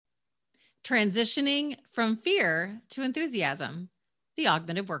Transitioning from Fear to Enthusiasm, the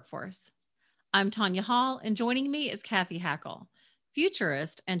Augmented Workforce. I'm Tanya Hall, and joining me is Kathy Hackle,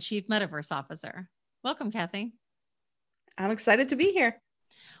 futurist and Chief Metaverse Officer. Welcome, Kathy. I'm excited to be here.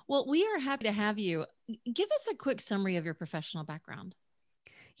 Well, we are happy to have you. Give us a quick summary of your professional background.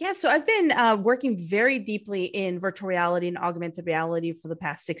 Yeah, so I've been working very deeply in virtual reality and augmented reality for the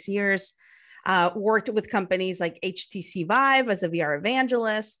past 6 years. Worked with companies like HTC Vive as a VR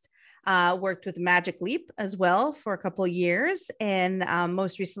evangelist, worked with Magic Leap as well for a couple of years, and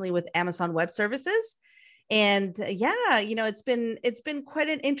most recently with Amazon Web Services. And it's been quite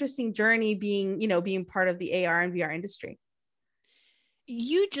an interesting journey being part of the AR and VR industry.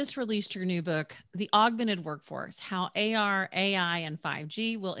 You just released your new book, The Augmented Workforce: How AR, AI, and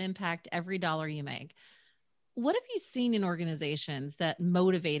 5G Will Impact Every Dollar You Make. What have you seen in organizations that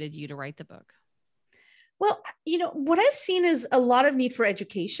motivated you to write the book? Well, what I've seen is a lot of need for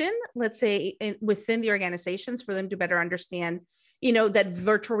education, let's say within the organizations, for them to better understand, that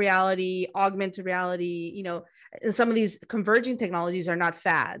virtual reality, augmented reality, some of these converging technologies are not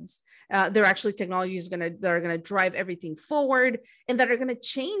fads. They're actually technologies that are going to drive everything forward, and that are going to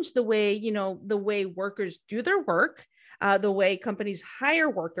change the way workers do their work, the way companies hire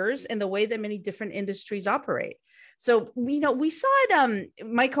workers, and the way that many different industries operate. So, we saw it,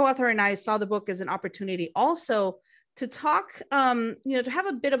 my co-author and I saw the book as an opportunity also to talk, to have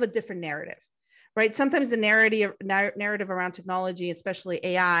a bit of a different narrative, right? Sometimes the narrative around technology, especially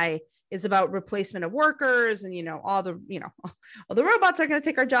AI, is about replacement of workers and, all the robots are going to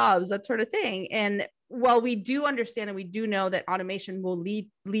take our jobs, that sort of thing. And while we do understand and we do know that automation will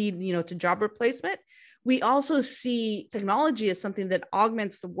lead, to job replacement, we also see technology as something that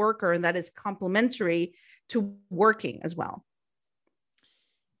augments the worker and that is complementary to working as well.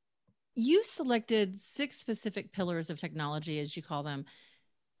 You selected 6 specific pillars of technology, as you call them.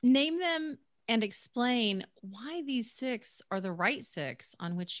 Name them and explain why these 6 are the right 6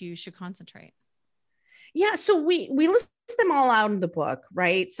 on which you should concentrate. Yeah, so we list them all out in the book,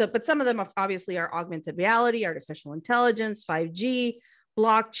 right? So, but some of them obviously are augmented reality, artificial intelligence, 5G,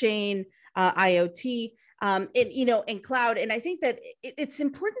 blockchain, IoT, and cloud. And I think that it's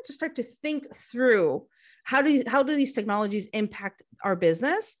important to start to think through how do these technologies impact our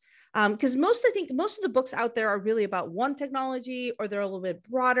business? Because most of the books out there are really about one technology, or they're a little bit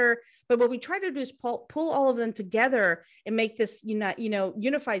broader. But what we try to do is pull all of them together and make this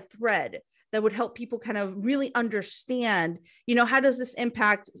unified thread that would help people kind of really understand, how does this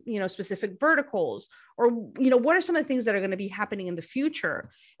impact, specific verticals, or, what are some of the things that are going to be happening in the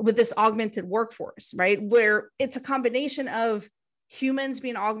future with this augmented workforce, right? Where it's a combination of humans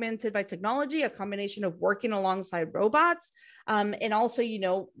being augmented by technology, a combination of working alongside robots, and also,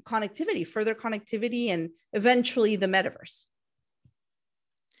 further connectivity, and eventually the metaverse.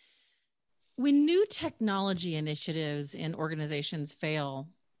 When new technology initiatives in organizations fail,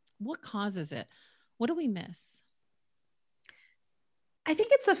 what causes it? What do we miss? I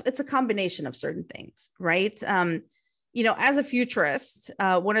think it's a combination of certain things, right? As a futurist,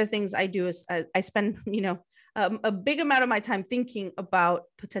 one of the things I do is I spend, a big amount of my time thinking about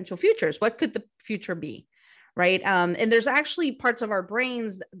potential futures. What could the future be, right? And there's actually parts of our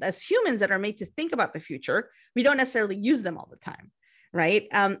brains as humans that are made to think about the future. We don't necessarily use them all the time, right?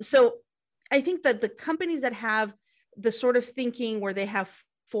 So I think that the companies that have the sort of thinking where they have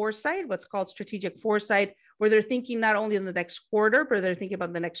foresight, what's called strategic foresight, where they're thinking not only in the next quarter, but they're thinking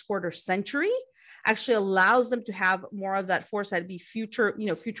about the next quarter century, actually allows them to have more of that foresight, be future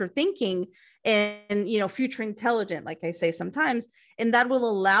thinking, and future intelligent, like I say sometimes, and that will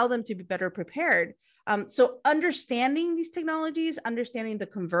allow them to be better prepared. So understanding these technologies, understanding the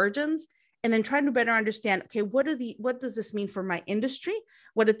convergence, and then trying to better understand, okay, what does this mean for my industry?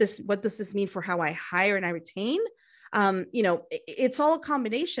 What does this mean for how I hire and I retain? It's all a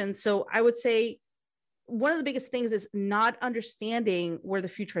combination. So I would say one of the biggest things is not understanding where the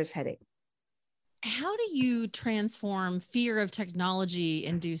future is heading. How do you transform fear of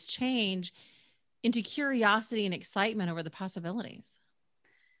technology-induced change into curiosity and excitement over the possibilities?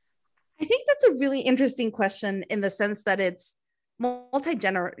 I think that's a really interesting question, in the sense that it's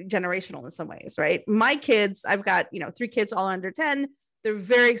multi-generational in some ways, right? My kids, I've got 3 kids, all under 10. They're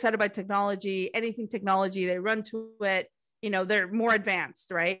very excited by technology. Anything technology, they run to it. They're more advanced,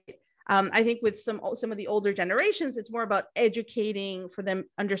 right? I think with some of the older generations, it's more about educating, for them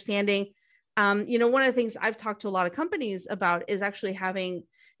understanding. One of the things I've talked to a lot of companies about is actually having,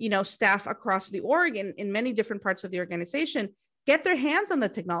 staff across the org in many different parts of the organization get their hands on the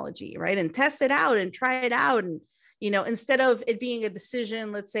technology, right? And test it out and try it out, and, instead of it being a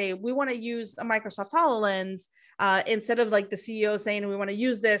decision, let's say we want to use a Microsoft HoloLens, instead of like the CEO saying we want to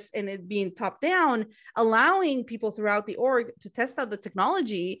use this and it being top down, allowing people throughout the org to test out the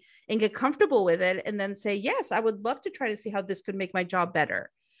technology and get comfortable with it, and then say, yes, I would love to try to see how this could make my job better.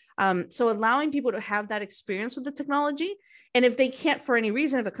 So allowing people to have that experience with the technology. And if they can't, for any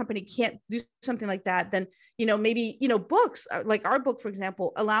reason, if a company can't do something like that, then, maybe, books like our book, for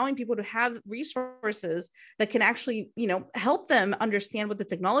example, allowing people to have resources that can actually, help them understand what the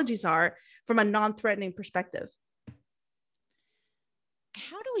technologies are from a non-threatening perspective.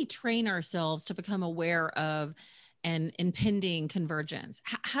 How do we train ourselves to become aware of an impending convergence?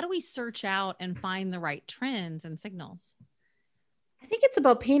 How do we search out and find the right trends and signals? I think it's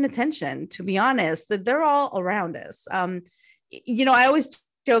about paying attention, to be honest, that they're all around us. I always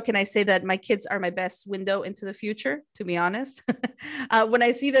joke and I say that my kids are my best window into the future, to be honest. When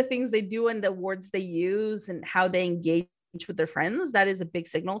I see the things they do and the words they use and how they engage with their friends, that is a big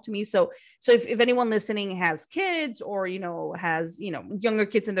signal to me. So if anyone listening has kids or, has, younger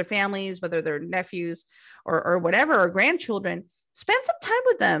kids in their families, whether they're nephews or whatever, or grandchildren, spend some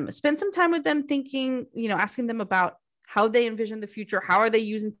time with them thinking, asking them about how they envision the future, how are they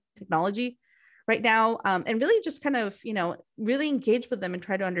using technology right now, and really just kind of, really engage with them and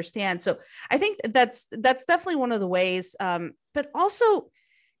try to understand. So I think that's definitely one of the ways, but also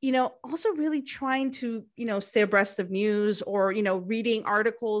really trying to, stay abreast of news or, reading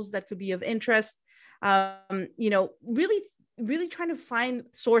articles that could be of interest, really trying to find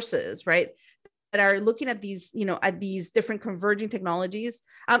sources, right, that are looking at these, at these different converging technologies.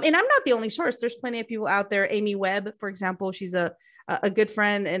 And I'm not the only source. There's plenty of people out there. Amy Webb, for example, she's a good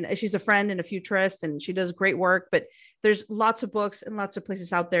friend, and she's a friend and a futurist, and she does great work. But there's lots of books and lots of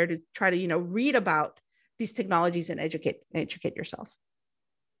places out there to try to, read about these technologies and educate yourself.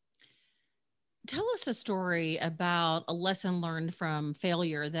 Tell us a story about a lesson learned from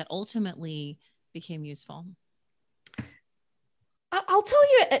failure that ultimately became useful. I'll tell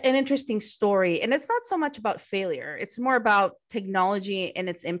you an interesting story, and it's not so much about failure. It's more about technology and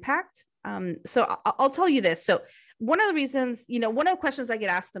its impact. So I'll tell you this. So one of the reasons, one of the questions I get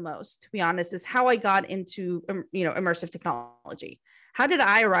asked the most, to be honest, is how I got into, immersive technology. How did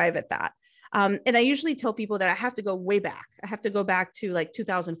I arrive at that? And I usually tell people that I have to go way back. I have to go back to like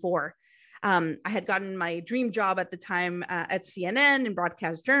 2004. I had gotten my dream job at the time at CNN in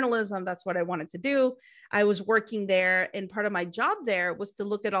broadcast journalism. That's what I wanted to do. I was working there, and part of my job there was to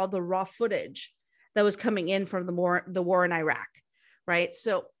look at all the raw footage that was coming in from the war in Iraq, right?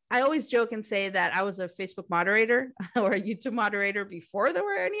 So I always joke and say that I was a Facebook moderator or a YouTube moderator before there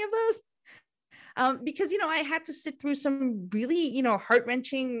were any of those. Because, I had to sit through some really,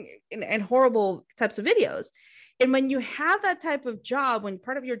 heart-wrenching and horrible types of videos. And when you have that type of job, when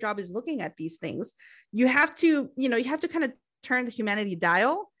part of your job is looking at these things, you have to kind of turn the humanity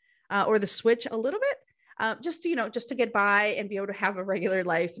dial or the switch a little bit, just to get by and be able to have a regular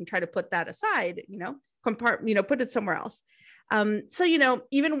life, and try to put that aside, put it somewhere else. So,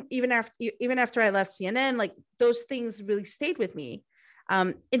 even after I left CNN, like those things really stayed with me.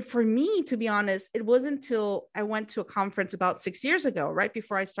 And for me, to be honest, it wasn't until I went to a conference about 6 years ago, right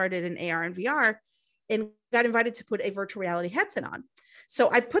before I started in AR and VR, and got invited to put a virtual reality headset on. So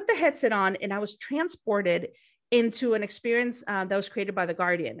I put the headset on, and I was transported into an experience that was created by The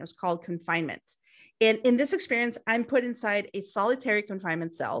Guardian. It was called Confinement. And in this experience, I'm put inside a solitary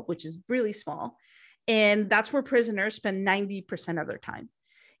confinement cell, which is really small. And that's where prisoners spend 90% of their time.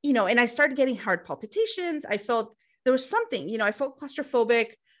 And I started getting heart palpitations. I felt there was something, I felt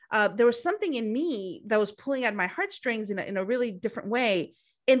claustrophobic. There was something in me that was pulling at my heartstrings in a really different way.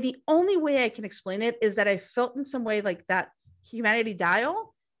 And the only way I can explain it is that I felt in some way like that humanity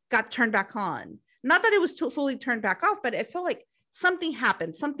dial got turned back on. Not that it was fully turned back off, but it felt like something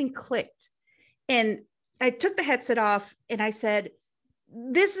happened, something clicked. And I took the headset off and I said,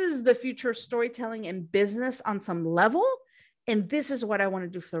 this is the future of storytelling and business on some level. And this is what I want to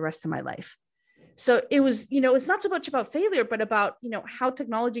do for the rest of my life. So it was, it's not so much about failure, but about, how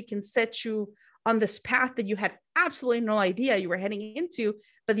technology can set you on this path that you had absolutely no idea you were heading into,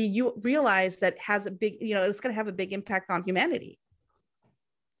 but you realize that has a big, it's going to have a big impact on humanity.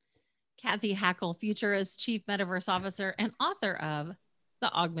 Cathy Hackl, futurist, chief metaverse officer, and author of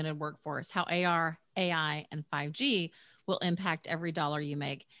The Augmented Workforce: How AR, AI, and 5G Will Impact Every Dollar You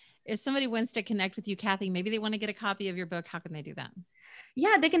Make. If somebody wants to connect with you, Cathy, maybe they want to get a copy of your book, how can they do that?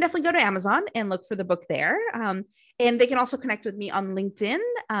 Yeah, they can definitely go to Amazon and look for the book there. And they can also connect with me on LinkedIn,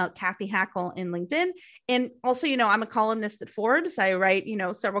 Cathy Hackl in LinkedIn. And also, I'm a columnist at Forbes. I write,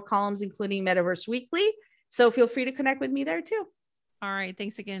 several columns, including Metaverse Weekly. So feel free to connect with me there too. All right.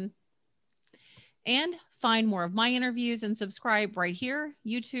 Thanks again. And find more of my interviews and subscribe right here,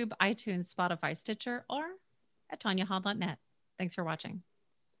 YouTube, iTunes, Spotify, Stitcher, or at TanyaHall.net. Thanks for watching.